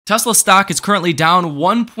Tesla stock is currently down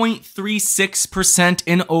 1.36%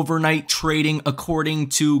 in overnight trading, according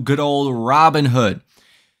to good old Robinhood.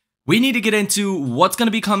 We need to get into what's going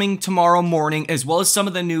to be coming tomorrow morning, as well as some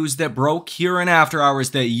of the news that broke here in after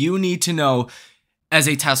hours that you need to know as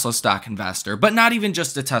a Tesla stock investor, but not even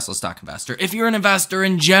just a Tesla stock investor. If you're an investor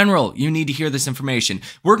in general, you need to hear this information.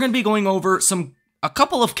 We're going to be going over a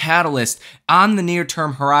couple of catalysts on the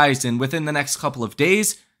near-term horizon within the next couple of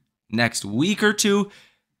days, next week or two,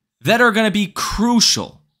 that are going to be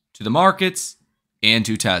crucial to the markets and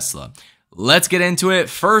to Tesla. Let's get into it.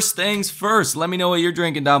 First things first, let me know what you're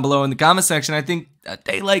drinking down below in the comment section. I think a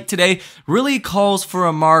day like today really calls for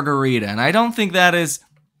a margarita, and I don't think that is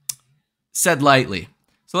said lightly.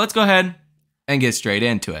 So let's go ahead and get straight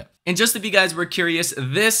into it. And just if you guys were curious,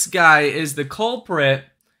 this guy is the culprit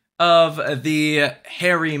of the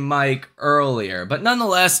hairy mic earlier. But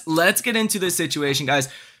nonetheless, let's get into this situation, guys.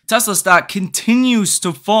 Tesla stock continues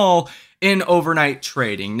to fall in overnight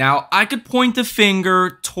trading. Now, I could point the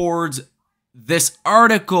finger towards this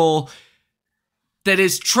article that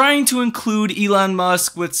is trying to include Elon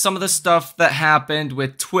Musk with some of the stuff that happened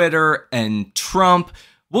with Twitter and Trump.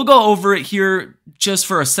 We'll go over it here just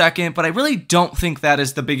for a second, but I really don't think that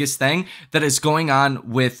is the biggest thing that is going on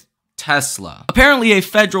with Tesla. Apparently, a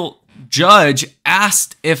federal judge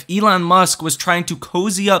asked if Elon Musk was trying to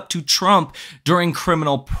cozy up to Trump during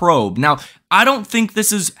criminal probe. Now, I don't think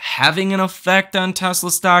this is having an effect on Tesla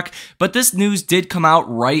stock, but this news did come out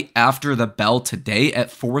right after the bell today at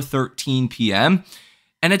 4:13 p.m.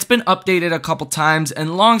 And it's been updated a couple times.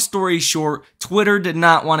 And long story short, Twitter did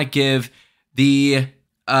not want to give the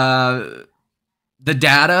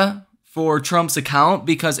data for Trump's account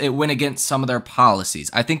because it went against some of their policies.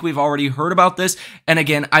 I think we've already heard about this. And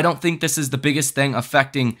again, I don't think this is the biggest thing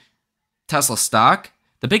affecting Tesla stock.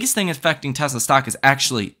 The biggest thing affecting Tesla stock is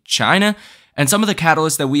actually China and some of the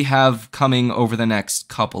catalysts that we have coming over the next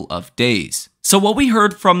couple of days. So what we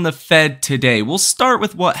heard from the Fed today, we'll start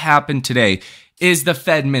with what happened today, is the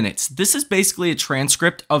Fed minutes. This is basically a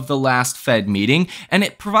transcript of the last Fed meeting, and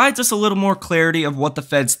it provides us a little more clarity of what the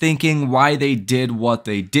Fed's thinking, why they did what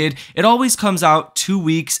they did. It always comes out 2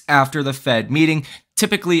 weeks after the Fed meeting,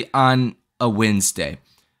 typically on a Wednesday.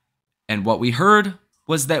 And what we heard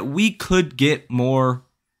was that we could get more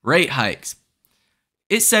rate hikes.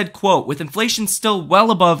 It said, quote, with inflation still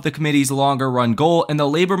well above the committee's longer run goal and the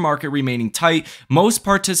labor market remaining tight, most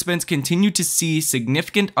participants continue to see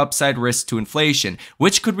significant upside risks to inflation,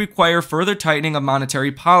 which could require further tightening of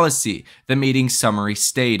monetary policy, the meeting summary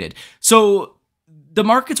stated. So the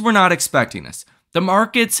markets were not expecting this. The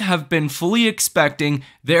markets have been fully expecting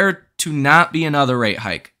there to not be another rate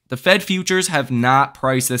hike. The Fed futures have not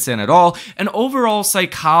priced this in at all, and overall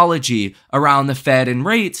psychology around the Fed and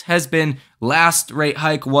rates has been last rate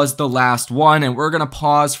hike was the last one, and we're going to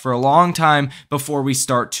pause for a long time before we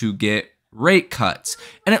start to get rate cuts.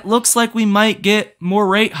 And it looks like we might get more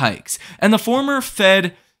rate hikes. And the former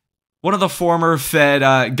Fed, one of the former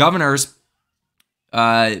Fed governors,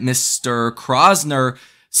 Mr. Krosner,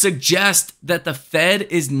 suggests that the Fed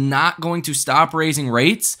is not going to stop raising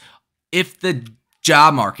rates if the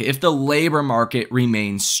job market, if the labor market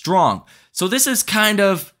remains strong. So this is kind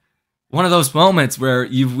of one of those moments where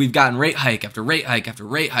we've gotten rate hike after rate hike after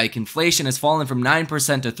rate hike. Inflation has fallen from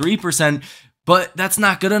 9% to 3%, but that's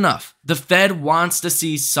not good enough. The Fed wants to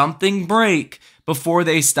see something break before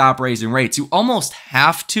they stop raising rates. You almost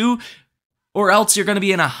have to, or else you're going to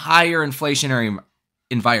be in a higher inflationary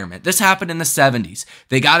environment. This happened in the 70s.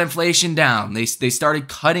 They got inflation down. They started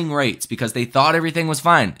cutting rates because they thought everything was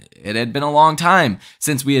fine. It had been a long time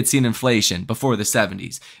since we had seen inflation before the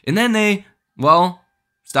 70s. And then they, well,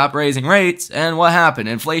 stopped raising rates, and what happened?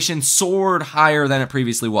 Inflation soared higher than it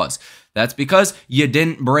previously was. That's because you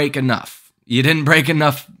didn't break enough. You didn't break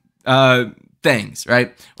enough things,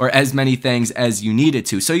 right? Or as many things as you needed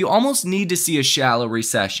to. So you almost need to see a shallow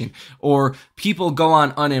recession or people go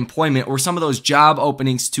on unemployment or some of those job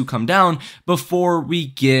openings to come down before we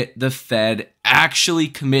get the Fed actually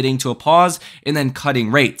committing to a pause and then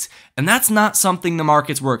cutting rates. And that's not something the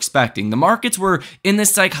markets were expecting. The markets were in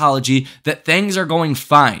this psychology that things are going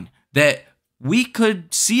fine, that we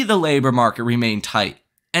could see the labor market remain tight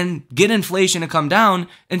and get inflation to come down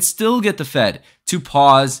and still get the Fed to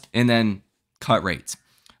pause and then cut rates.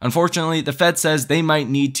 Unfortunately, the Fed says they might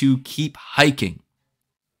need to keep hiking,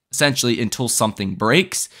 essentially until something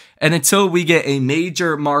breaks and until we get a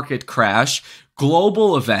major market crash,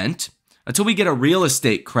 global event, until we get a real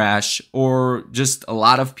estate crash or just a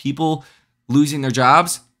lot of people losing their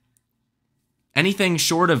jobs. Anything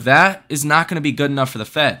short of that is not going to be good enough for the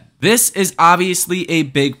Fed. This is obviously a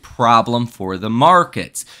big problem for the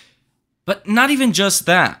markets. But not even just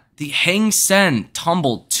that. The Hang Seng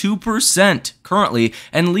tumbled 2% currently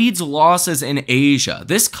and leads losses in Asia.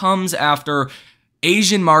 This comes after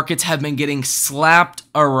Asian markets have been getting slapped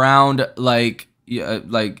around like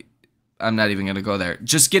I'm not even going to go there.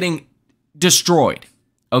 Just getting destroyed.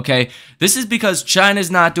 Okay? This is because China's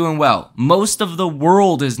not doing well. Most of the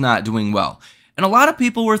world is not doing well. And a lot of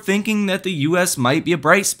people were thinking that the US might be a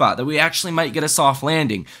bright spot, that we actually might get a soft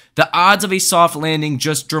landing. The odds of a soft landing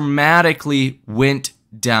just dramatically went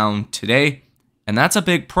down today, and that's a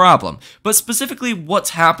big problem. But specifically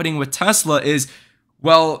what's happening with Tesla is,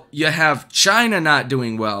 well, you have China not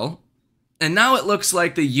doing well, and now it looks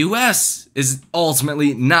like the US is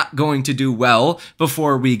ultimately not going to do well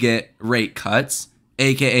before we get rate cuts,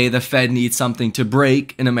 aka the Fed needs something to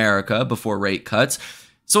break in America before rate cuts.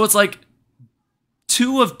 So it's like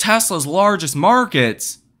two of Tesla's largest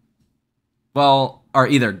markets, well, are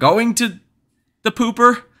either going to the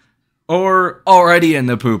pooper or already in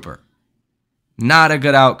the pooper. Not a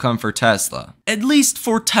good outcome for Tesla. At least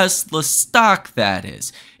for Tesla stock, that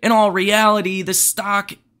is. In all reality, the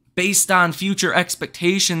stock, based on future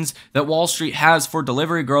expectations that Wall Street has for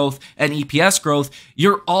delivery growth and EPS growth,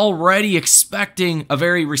 you're already expecting a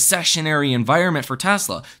very recessionary environment for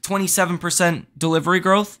Tesla. 27% delivery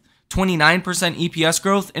growth, 29% EPS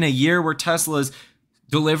growth in a year where Tesla's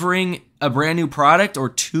delivering a brand new product, or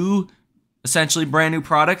two essentially brand new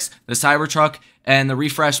products, the Cybertruck and the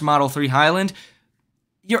refreshed Model 3 Highland.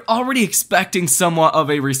 You're already expecting somewhat of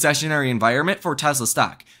a recessionary environment for Tesla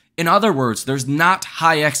stock. In other words, there's not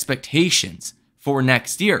high expectations for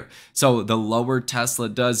next year. So the lower Tesla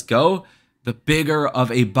does go, the bigger of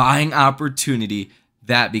a buying opportunity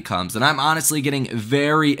that becomes. And I'm honestly getting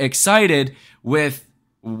very excited with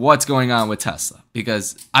what's going on with Tesla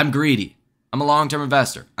because I'm greedy. I'm a long-term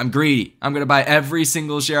investor. I'm greedy. I'm going to buy every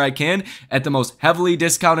single share I can at the most heavily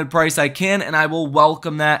discounted price I can, and I will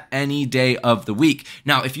welcome that any day of the week.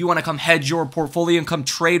 Now, if you want to come hedge your portfolio and come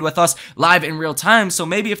trade with us live in real time, so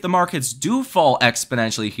maybe if the markets do fall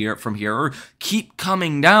exponentially from here or keep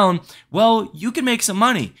coming down, well, you can make some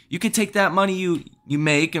money. You can take that money you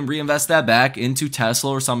make and reinvest that back into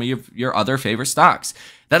Tesla or some of your other favorite stocks.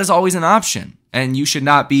 That is always an option, and you should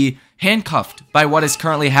not be handcuffed by what is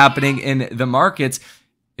currently happening in the markets.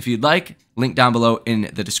 If you'd like, link down below in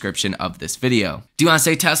the description of this video. Do you want to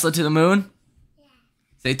say Tesla to the moon? Yeah.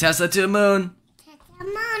 Say Tesla to the moon. Tesla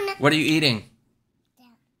moon. What are you eating? Yeah.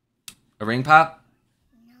 A ring pop?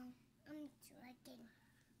 No, I'm drinking.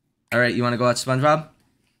 All right, you want to go watch SpongeBob?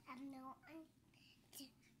 No,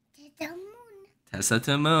 to the moon. Tesla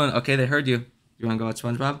to the moon. Okay, they heard you. You want to go watch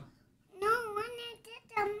SpongeBob?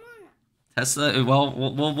 Tesla, well,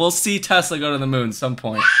 we'll see Tesla go to the moon some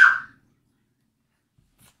point.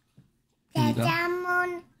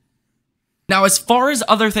 Now, as far as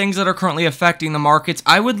other things that are currently affecting the markets,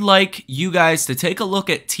 I would like you guys to take a look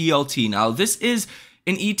at TLT. Now, this is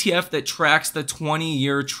an ETF that tracks the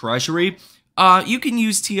 20-year treasury. You can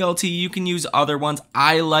use TLT, you can use other ones.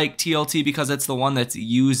 I like TLT because it's the one that's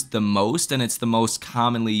used the most, and it's the most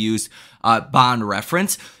commonly used bond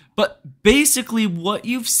reference. But basically what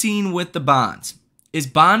you've seen with the bonds is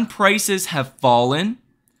bond prices have fallen,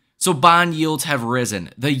 so bond yields have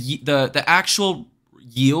risen. The actual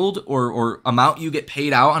yield or amount you get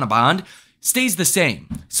paid out on a bond stays the same.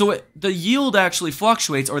 So the yield actually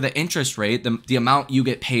fluctuates, or the interest rate, the amount you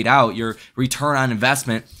get paid out, your return on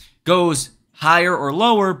investment, goes higher or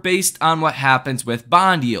lower based on what happens with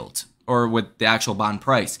bond yield or with the actual bond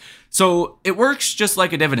price. So it works just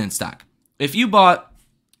like a dividend stock. If you bought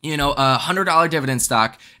a $100 dividend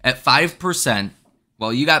stock at 5%,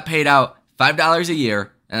 well, you got paid out $5 a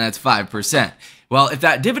year, and that's 5%. Well, if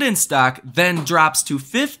that dividend stock then drops to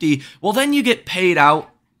 50, well, then you get paid out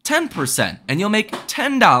 10%, and you'll make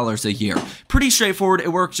 $10 a year. Pretty straightforward.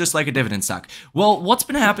 It works just like a dividend stock. Well, what's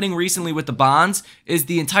been happening recently with the bonds is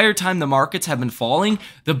the entire time the markets have been falling,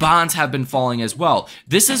 the bonds have been falling as well.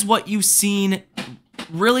 This is what you've seen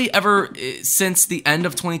really ever since the end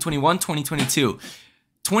of 2021, 2022.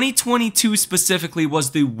 2022 specifically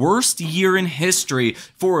was the worst year in history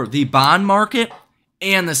for the bond market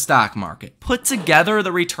and the stock market. Put together,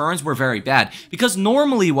 the returns were very bad because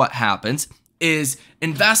normally what happens is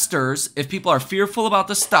investors, if people are fearful about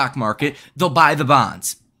the stock market, they'll buy the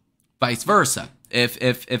bonds. Vice versa.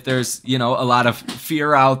 If there's, a lot of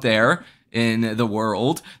fear out there in the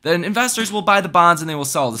world, then investors will buy the bonds and they will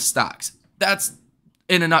sell the stocks. That's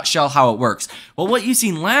in a nutshell how it works. Well, what you've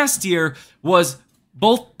seen last year was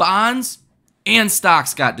both bonds and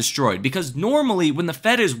stocks got destroyed because normally when the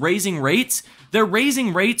Fed is raising rates, they're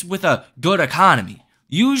raising rates with a good economy.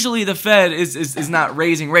 usually the Fed is not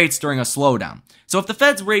raising rates during a slowdown. So if the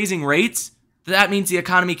Fed's raising rates, that means the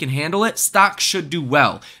economy can handle it. Stocks should do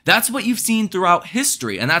well. That's what you've seen throughout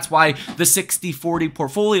history. And that's why the 60-40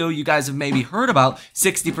 portfolio you guys have maybe heard about,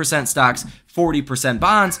 60% stocks, 40%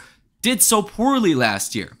 bonds, did so poorly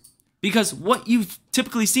last year. Because what you've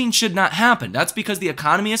typically seen should not happen. That's because the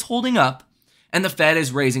economy is holding up and the Fed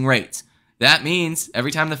is raising rates. That means every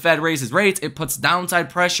time the Fed raises rates, it puts downside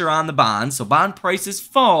pressure on the bonds, so bond prices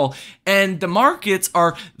fall, and the markets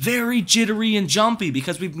are very jittery and jumpy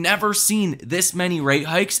because we've never seen this many rate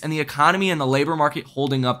hikes and the economy and the labor market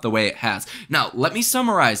holding up the way it has. Now, let me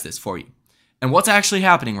summarize this for you and what's actually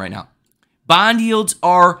happening right now. Bond yields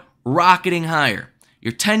are rocketing higher.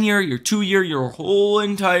 Your 10-year, your 2-year, your whole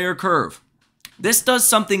entire curve. This does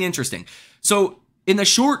something interesting. So in the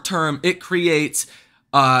short term, it creates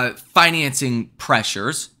financing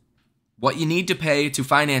pressures. What you need to pay to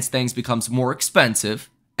finance things becomes more expensive,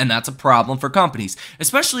 and that's a problem for companies,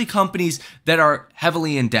 especially companies that are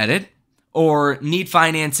heavily indebted or need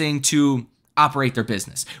financing to operate their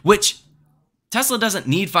business, which Tesla doesn't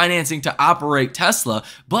need financing to operate Tesla,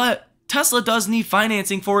 but Tesla does need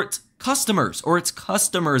financing for its customers, or its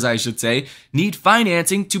customers, I should say, need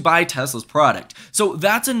financing to buy Tesla's product. So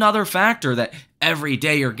that's another factor that every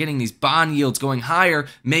day you're getting these bond yields going higher,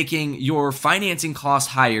 making your financing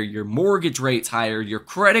costs higher, your mortgage rates higher, your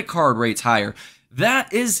credit card rates higher.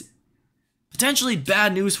 That is potentially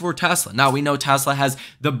bad news for Tesla. Now, we know Tesla has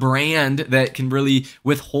the brand that can really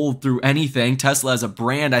withhold through anything. Tesla as a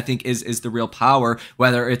brand, I think, is the real power,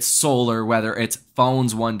 whether it's solar, whether it's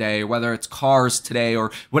phones one day, whether it's cars today,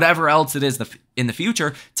 or whatever else it is in the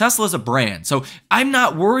future. Tesla's a brand. So I'm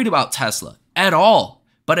not worried about Tesla at all,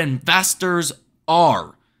 but investors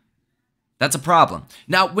are. That's a problem.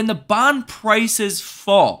 Now, when the bond prices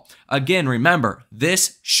fall, again, remember,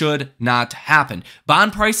 this should not happen.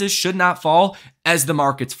 Bond prices should not fall as the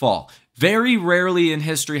markets fall. Very rarely in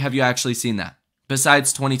history have you actually seen that,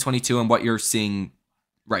 besides 2022 and what you're seeing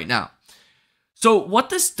right now. So what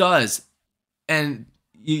this does, and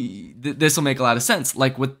this will make a lot of sense,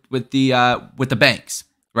 like with the banks,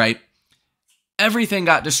 right? Everything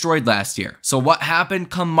got destroyed last year. So what happened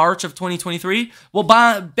come March of 2023? Well,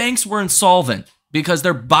 banks were insolvent because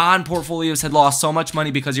their bond portfolios had lost so much money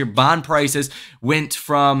because your bond prices went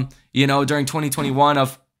from, during 2021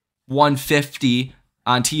 of 150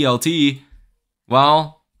 on TLT,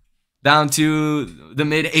 well, down to the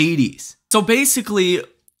mid 80s. So basically,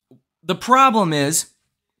 the problem is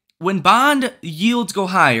when bond yields go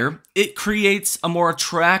higher, it creates a more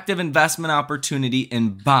attractive investment opportunity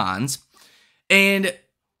in bonds. And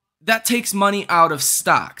that takes money out of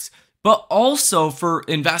stocks. But also for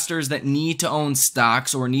investors that need to own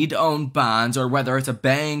stocks or need to own bonds, or whether it's a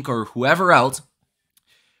bank or whoever else,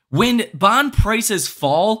 when bond prices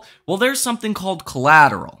fall, well, there's something called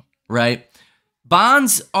collateral, right?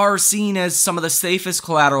 Bonds are seen as some of the safest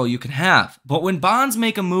collateral you can have. But when bonds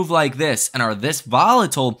make a move like this and are this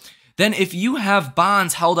volatile, then if you have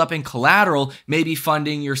bonds held up in collateral, maybe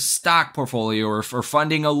funding your stock portfolio or for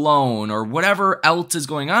funding a loan or whatever else is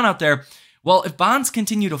going on out there, well, if bonds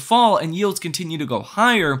continue to fall and yields continue to go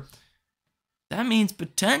higher, that means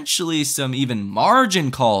potentially some even margin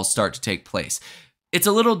calls start to take place. It's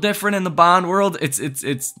a little different in the bond world.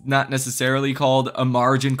 It's not necessarily called a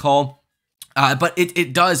margin call, but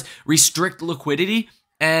it does restrict liquidity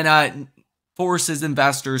and forces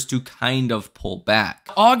investors to kind of pull back.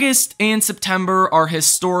 August and September are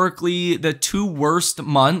historically the two worst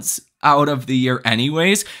months out of the year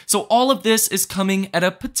anyways, so all of this is coming at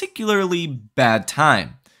a particularly bad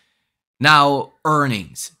time. Now,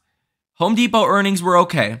 earnings. Home Depot earnings were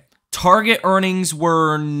okay. Target earnings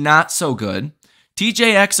were not so good.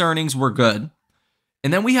 TJX earnings were good.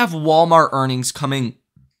 And then we have Walmart earnings coming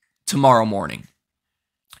tomorrow morning.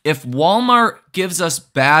 If Walmart gives us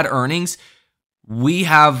bad earnings, we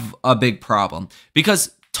have a big problem,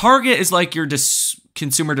 because Target is like your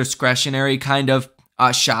consumer discretionary kind of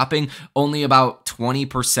shopping. Only about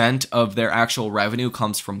 20% of their actual revenue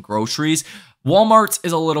comes from groceries. Walmart's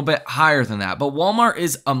is a little bit higher than that, but Walmart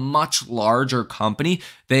is a much larger company.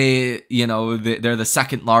 They're the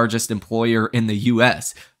second largest employer in the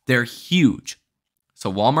US. They're huge.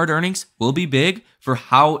 So Walmart earnings will be big for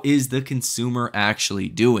how is the consumer actually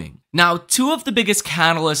doing. Now, two of the biggest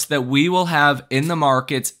catalysts that we will have in the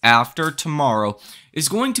markets after tomorrow is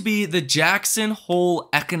going to be the Jackson Hole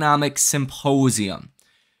Economic Symposium.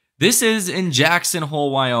 This is in Jackson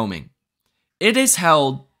Hole, Wyoming. It is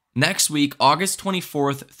held next week, August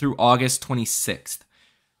 24th through August 26th.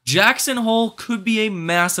 Jackson Hole could be a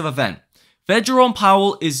massive event. Fed Jerome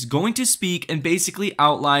Powell is going to speak and basically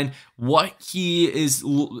outline what he is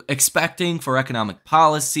expecting for economic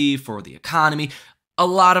policy, for the economy. A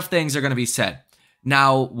lot of things are going to be said.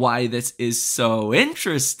 Now, why this is so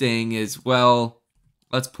interesting is, well,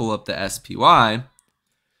 let's pull up the SPY.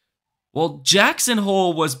 Well, Jackson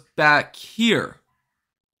Hole was back here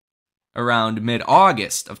around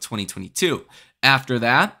mid-August of 2022. After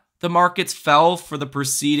that, the markets fell for the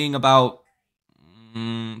preceding about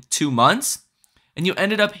 2 months, and you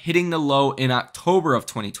ended up hitting the low in October of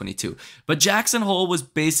 2022. But Jackson Hole was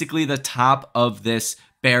basically the top of this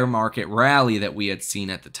bear market rally that we had seen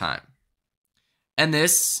at the time. And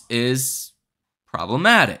this is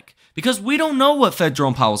problematic because we don't know what Fed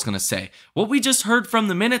Jerome Powell is going to say. What we just heard from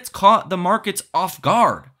the minutes caught the markets off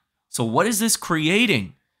guard. So what is this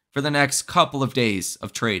creating for the next couple of days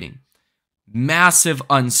of trading? Massive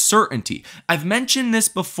uncertainty. I've mentioned this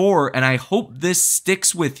before, and I hope this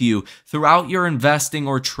sticks with you throughout your investing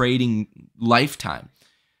or trading lifetime.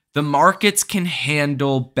 The markets can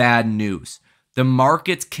handle bad news. The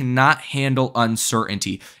markets cannot handle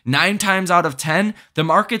uncertainty. 9 times out of 10, the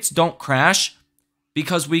markets don't crash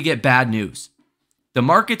because we get bad news. The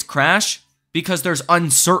markets crash because there's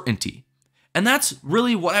uncertainty. And that's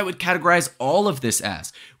really what I would categorize all of this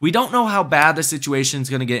as. We don't know how bad the situation is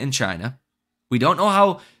going to get in China. We don't know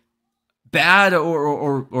how bad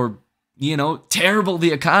or terrible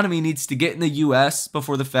the economy needs to get in the US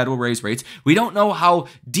before the Fed will raise rates. We don't know how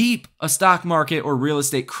deep a stock market or real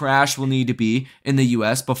estate crash will need to be in the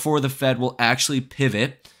US before the Fed will actually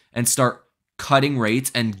pivot and start cutting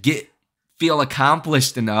rates and feel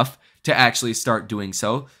accomplished enough to actually start doing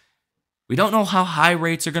so. We don't know how high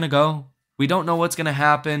rates are going to go. We don't know what's going to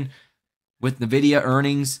happen with NVIDIA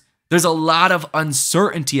earnings. There's a lot of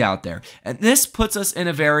uncertainty out there, and this puts us in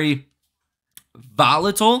a very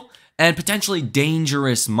volatile and potentially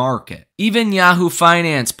dangerous market. Even Yahoo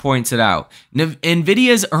Finance points it out.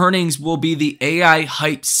 NVIDIA's earnings will be the AI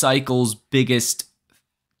hype cycle's biggest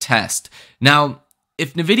test. Now,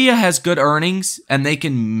 if NVIDIA has good earnings and they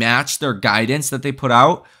can match their guidance that they put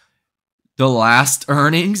out, the last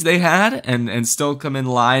earnings they had, and still come in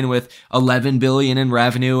line with $11 billion in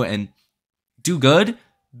revenue and do good,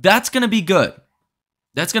 that's going to be good.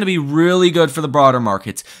 That's going to be really good for the broader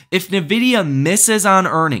markets. If NVIDIA misses on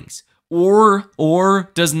earnings or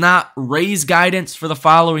does not raise guidance for the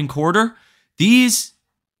following quarter, these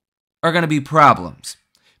are going to be problems.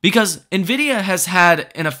 Because NVIDIA has had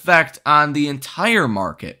an effect on the entire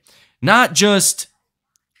market. Not just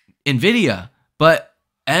NVIDIA, but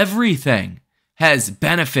everything has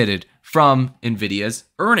benefited from NVIDIA's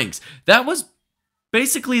earnings. That was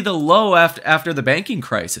basically the low after the banking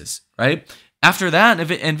crisis, right? After that,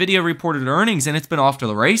 NVIDIA reported earnings and it's been off to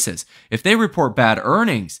the races. If they report bad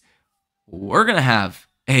earnings, we're going to have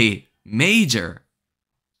a major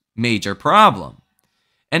problem.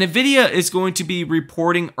 And NVIDIA is going to be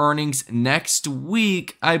reporting earnings next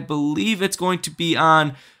week. I believe it's going to be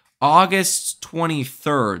on August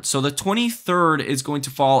 23rd. So the 23rd is going to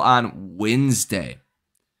fall on Wednesday,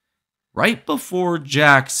 right before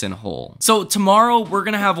Jackson Hole. So tomorrow we're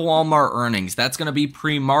going to have Walmart earnings. That's going to be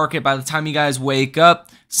pre-market. By the time you guys wake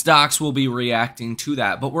up, stocks will be reacting to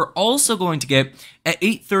that. But we're also going to get, at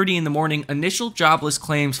 8:30 in the morning, initial jobless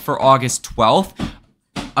claims for August 12th.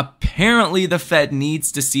 Apparently, the Fed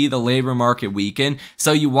needs to see the labor market weaken.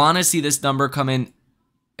 So you want to see this number come in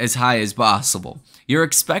as high as possible. You're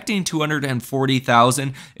expecting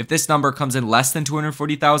 240,000. If this number comes in less than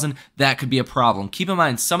 240,000, that could be a problem. Keep in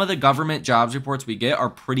mind, some of the government jobs reports we get are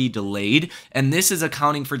pretty delayed, and this is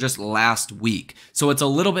accounting for just last week. So it's a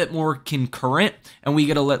little bit more concurrent, and we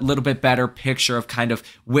get a little bit better picture of kind of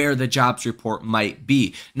where the jobs report might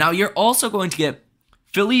be. Now, you're also going to get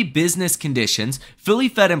Philly business conditions, Philly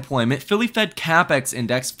Fed employment, Philly Fed CapEx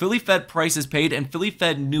index, Philly Fed prices paid, and Philly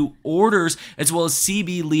Fed new orders, as well as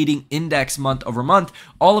CB leading index month over month.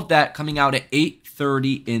 All of that coming out at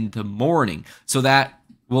 8:30 in the morning. So that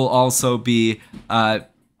will also be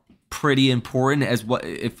pretty important,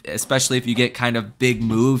 especially if you get kind of big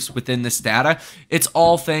moves within this data. It's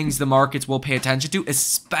all things the markets will pay attention to,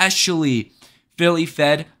 especially Philly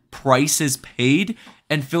Fed prices paid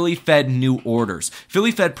and Philly Fed new orders.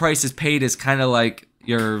 Philly Fed prices paid is kind of like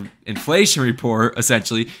your inflation report,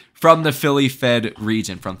 essentially, from the Philly Fed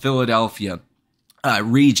region, from Philadelphia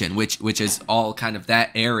region, which is all kind of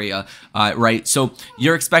that area, right? So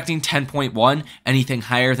you're expecting 10.1. Anything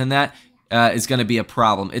higher than that is going to be a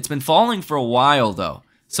problem. It's been falling for a while, though.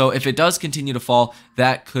 So if it does continue to fall,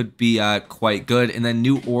 that could be quite good. And then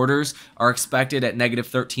new orders are expected at negative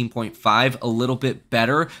 13.5, a little bit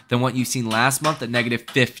better than what you've seen last month at negative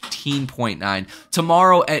 15.9.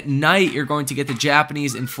 Tomorrow at night, you're going to get the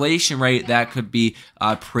Japanese inflation rate. That could be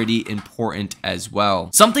pretty important as well.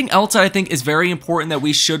 Something else that I think is very important that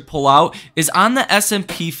we should pull out is on the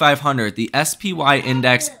S&P 500. The SPY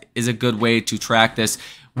index is a good way to track this.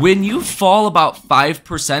 When you fall about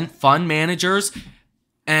 5%, fund managers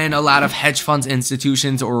and a lot of hedge funds,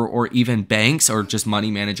 institutions, or even banks, or just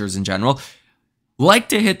money managers in general, like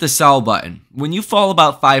to hit the sell button when you fall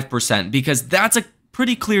about 5%, because that's a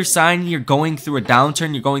pretty clear sign you're going through a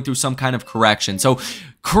downturn, you're going through some kind of correction. So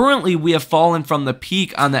currently we have fallen from the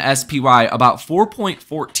peak on the SPY about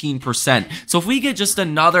 4.14%. So if we get just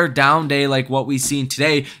another down day like what we've seen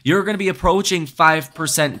today, you're going to be approaching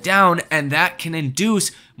 5% down, and that can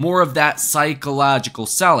induce more of that psychological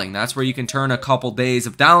selling. That's where you can turn a couple days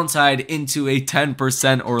of downside into a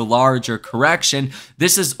 10% or larger correction.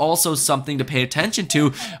 This is also something to pay attention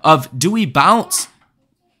to of, do we bounce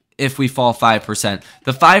if we fall 5%?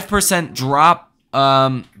 The 5% drop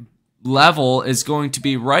level is going to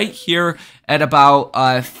be right here at about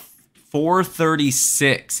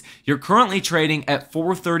 436. You're currently trading at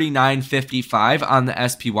 439.55 on the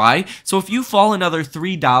SPY. So if you fall another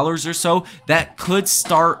 $3 or so, that could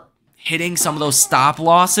start hitting some of those stop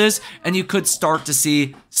losses, and you could start to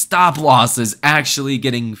see stop losses actually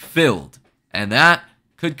getting filled. And that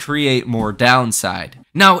could create more downside.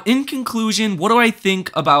 Now, in conclusion, what do I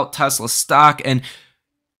think about Tesla stock, and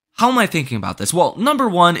how am I thinking about this? Well, number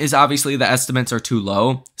one is obviously the estimates are too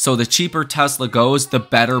low. So the cheaper Tesla goes, the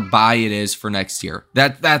better buy it is for next year.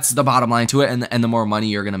 That's the bottom line to it, and the more money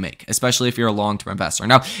you're going to make, especially if you're a long-term investor.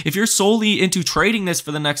 Now, if you're solely into trading this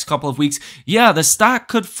for the next couple of weeks, yeah, the stock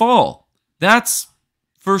could fall. That's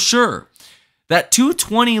for sure. That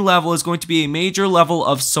 220 level is going to be a major level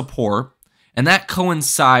of support, and that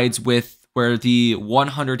coincides with where the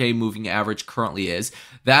 100-day moving average currently is.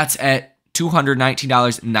 That's at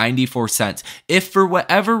 $219.94. If for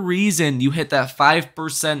whatever reason you hit that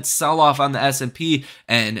 5% sell-off on the S&P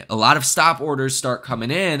and a lot of stop orders start coming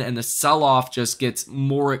in and the sell-off just gets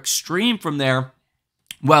more extreme from there,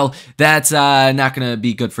 well, that's not going to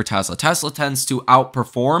be good for Tesla. Tesla tends to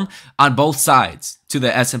outperform on both sides to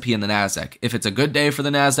the S&P and the NASDAQ. If it's a good day for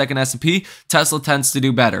the NASDAQ and S&P, Tesla tends to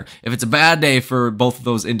do better. If it's a bad day for both of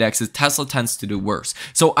those indexes, Tesla tends to do worse.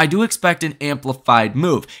 So I do expect an amplified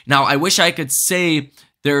move. Now, I wish I could say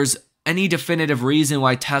there's any definitive reason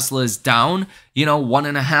why Tesla is down,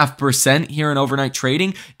 1.5% here in overnight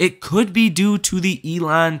trading. It could be due to the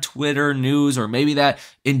Elon Twitter news, or maybe that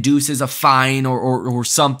induces a fine or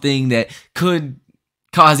something that could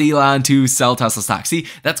cause Elon to sell Tesla stock. See,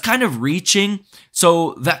 that's kind of reaching.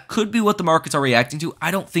 So that could be what the markets are reacting to. I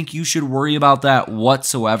don't think you should worry about that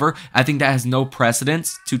whatsoever. I think that has no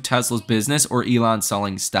precedence to Tesla's business or Elon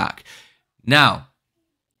selling stock. Now,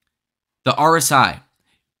 the RSI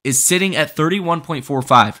is sitting at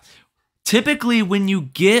 31.45. Typically, when you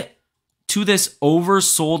get to this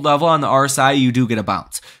oversold level on the RSI, you do get a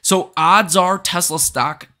bounce. So odds are Tesla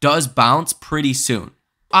stock does bounce pretty soon.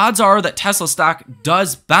 Odds are that Tesla stock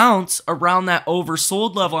does bounce around that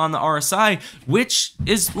oversold level on the RSI, which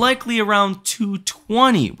is likely around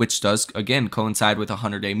 220, which does, again, coincide with a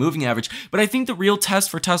 100-day moving average. But I think the real test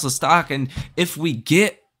for Tesla stock, and if we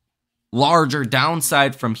get larger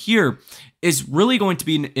downside from here, is really going to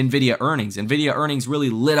be NVIDIA earnings. NVIDIA earnings really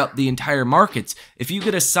lit up the entire markets. If you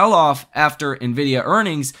get a sell-off after NVIDIA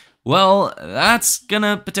earnings, well, that's going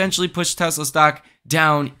to potentially push Tesla stock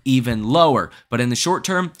down even lower. But in the short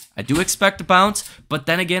term, I do expect a bounce, but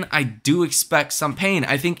then again, I do expect some pain.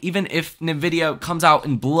 I think even if NVIDIA comes out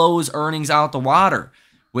and blows earnings out the water,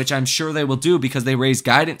 which I'm sure they will do because they raised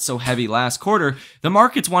guidance so heavy last quarter, the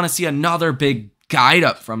markets want to see another big guide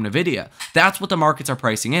up from NVIDIA. That's what the markets are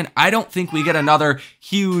pricing in. I don't think we get another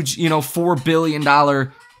huge, $4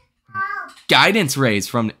 billion guidance raise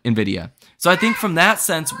from NVIDIA. So I think from that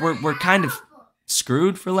sense, we're kind of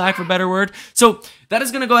screwed, for lack of a better word. So that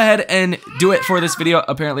is going to go ahead and do it for this video.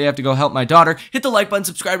 Apparently, I have to go help my daughter. Hit the like button,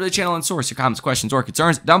 subscribe to the channel, and source your comments, questions, or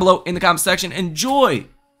concerns down below in the comment section. Enjoy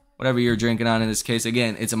whatever you're drinking on. In this case,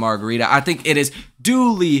 again, it's a margarita. I think it is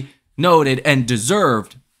duly noted and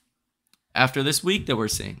deserved after this week that we're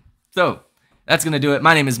seeing. So that's going to do it.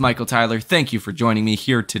 My name is Michael Tyler. Thank you for joining me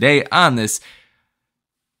here today on this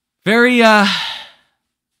very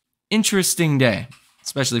interesting day,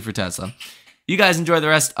 especially for Tesla. You guys enjoy the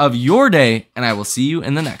rest of your day, and I will see you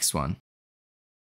in the next one.